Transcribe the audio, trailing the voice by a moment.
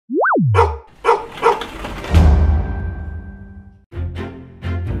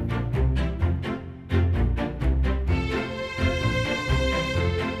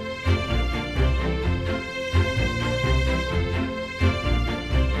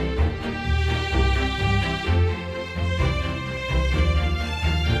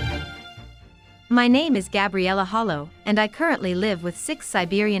My name is Gabriella Hollow, and I currently live with 6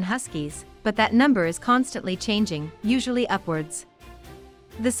 Siberian Huskies, but that number is constantly changing, usually upwards.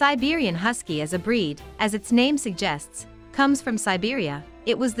 The Siberian Husky as a breed, as its name suggests, comes from Siberia.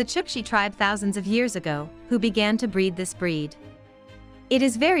 It was the Chukchi tribe thousands of years ago who began to breed this breed. It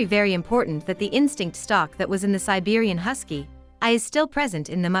is very important that the instinct stock that was in the Siberian Husky is still present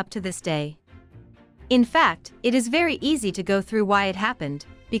in them up to this day. In fact, it is very easy to go through why it happened,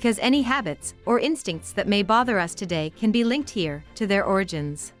 because any habits or instincts that may bother us today can be linked here to their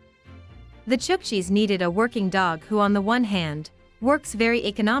origins. The Chukchis needed a working dog who, on the one hand, works very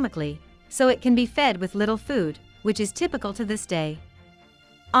economically, so it can be fed with little food, which is typical to this day.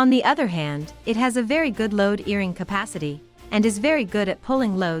 On the other hand, it has a very good load earring capacity, and is very good at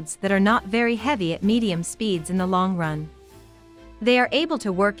pulling loads that are not very heavy at medium speeds in the long run. They are able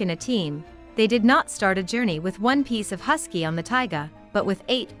to work in a team. They did not start a journey with one piece of husky on the taiga, but with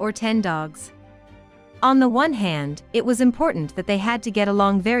 8 or 10 dogs. On the one hand, it was important that they had to get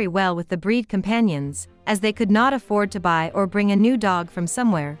along very well with the breed companions, as they could not afford to buy or bring a new dog from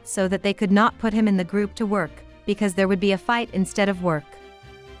somewhere, so that they could not put him in the group to work, because there would be a fight instead of work.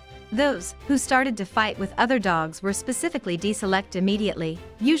 Those who started to fight with other dogs were specifically deselected immediately,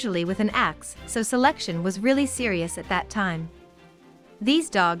 usually with an axe, so selection was really serious at that time. These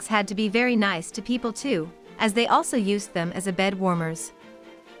dogs had to be very nice to people too, as they also used them as a bed warmers.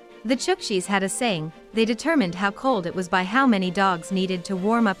 The Chukchis had a saying: they determined how cold it was by how many dogs needed to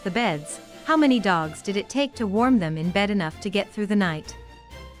warm up the beds. How many dogs did it take to warm them in bed enough to get through the night?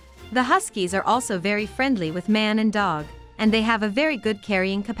 The Huskies are also very friendly with man and dog, and they have a very good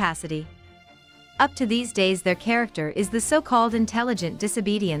carrying capacity. Up to these days their character is the so-called intelligent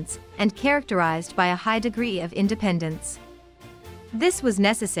disobedience, and characterized by a high degree of independence. This was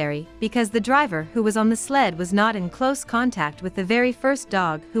necessary because the driver who was on the sled was not in close contact with the very first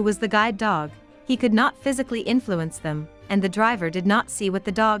dog who was the guide dog. He could not physically influence them, and the driver did not see what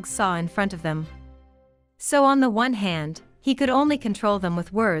the dogs saw in front of them. So on the one hand, he could only control them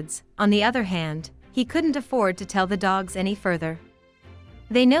with words, on the other hand, he couldn't afford to tell the dogs any further.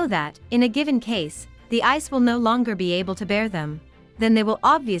 They know that, in a given case, the ice will no longer be able to bear them, then they will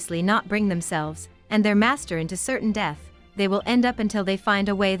obviously not bring themselves and their master into certain death. They will end up until they find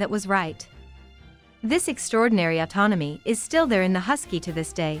a way that was right. This extraordinary autonomy is still there in the Husky to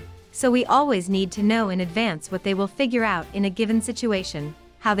this day, so we always need to know in advance what they will figure out in a given situation,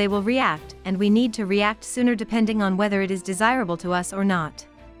 how they will react, and we need to react sooner depending on whether it is desirable to us or not.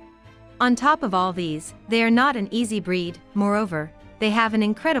 On top of all these, they are not an easy breed. Moreover, they have an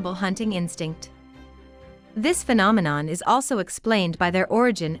incredible hunting instinct. This phenomenon is also explained by their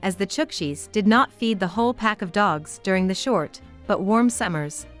origin, as the Chukchis did not feed the whole pack of dogs during the short, but warm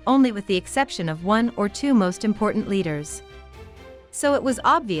summers, only with the exception of 1 or 2 most important leaders. So it was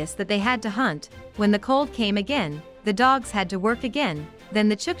obvious that they had to hunt. When the cold came again, the dogs had to work again, then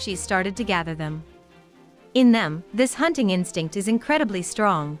the Chukchis started to gather them. In them, this hunting instinct is incredibly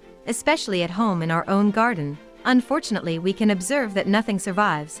strong, especially at home in our own garden. Unfortunately, we can observe that nothing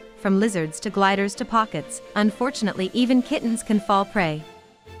survives, from lizards to gliders to pockets. Unfortunately, even kittens can fall prey.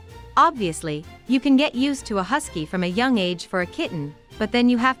 Obviously, you can get used to a husky from a young age for a kitten, but then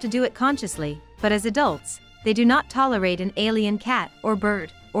you have to do it consciously. But as adults, they do not tolerate an alien cat or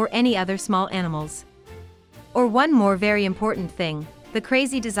bird or any other small animals. Or one more very important thing, the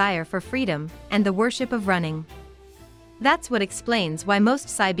crazy desire for freedom and the worship of running. That's what explains why most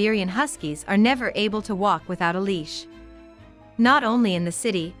Siberian Huskies are never able to walk without a leash. Not only in the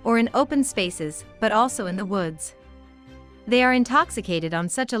city or in open spaces, but also in the woods. They are intoxicated on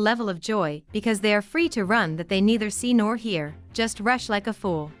such a level of joy because they are free to run that they neither see nor hear, just rush like a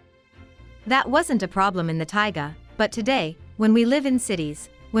fool. That wasn't a problem in the taiga, but today, when we live in cities,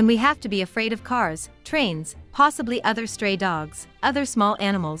 when we have to be afraid of cars, trains, possibly other stray dogs, other small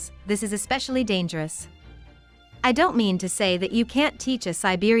animals, this is especially dangerous. I don't mean to say that you can't teach a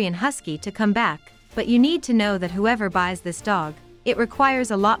Siberian Husky to come back, but you need to know that whoever buys this dog, it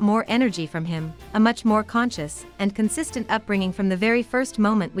requires a lot more energy from him, a much more conscious and consistent upbringing from the very first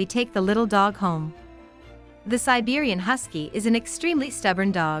moment we take the little dog home. The Siberian Husky is an extremely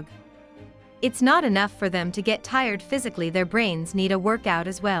stubborn dog. It's not enough for them to get tired physically, their brains need a workout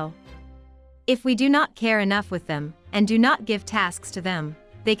as well. If we do not care enough with them, and do not give tasks to them,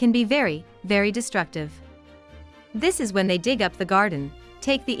 they can be very destructive. This is when they dig up the garden,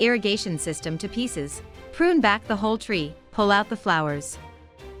 take the irrigation system to pieces, prune back the whole tree, pull out the flowers.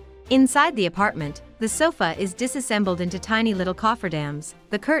 Inside the apartment, the sofa is disassembled into tiny little cofferdams,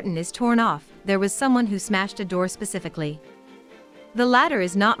 the curtain is torn off. There was someone who smashed a door specifically. The latter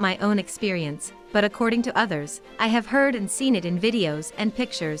is not my own experience, but according to others, I have heard and seen it in videos and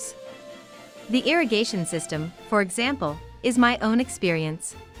pictures. The irrigation system, for example, is my own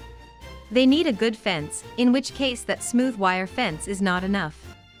experience. They need a good fence, in which case that smooth wire fence is not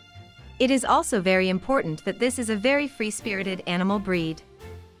enough. It is also very important that this is a very free-spirited animal breed.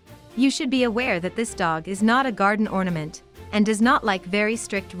 You should be aware that this dog is not a garden ornament, and does not like very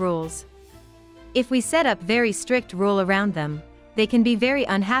strict rules. If we set up very strict rule around them, they can be very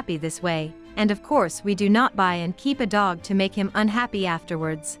unhappy this way, and of course we do not buy and keep a dog to make him unhappy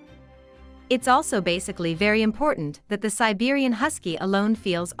afterwards. It's also basically very important that the Siberian Husky alone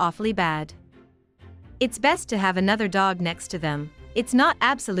feels awfully bad. It's best to have another dog next to them. It's not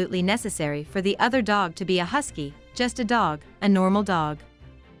absolutely necessary for the other dog to be a husky, just a dog, a normal dog.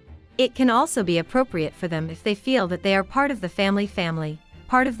 It can also be appropriate for them if they feel that they are part of the family,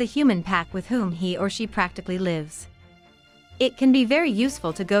 part of the human pack with whom he or she practically lives. It can be very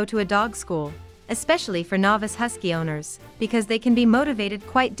useful to go to a dog school, especially for novice husky owners, because they can be motivated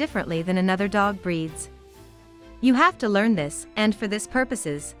quite differently than another dog breeds. You have to learn this, and for this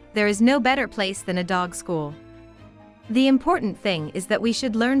purposes, there is no better place than a dog school. The important thing is that we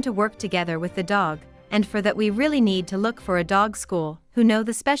should learn to work together with the dog, and for that we really need to look for a dog school who know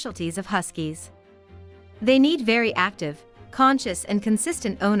the specialties of huskies. They need very active, conscious and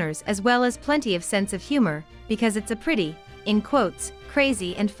consistent owners as well as plenty of sense of humor, because it's a pretty, in quotes,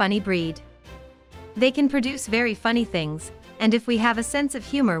 crazy and funny breed. They can produce very funny things, and if we have a sense of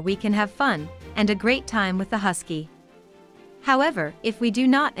humor we can have fun, and a great time with the husky. However, if we do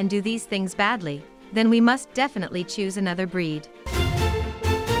not and do these things badly, then we must definitely choose another breed.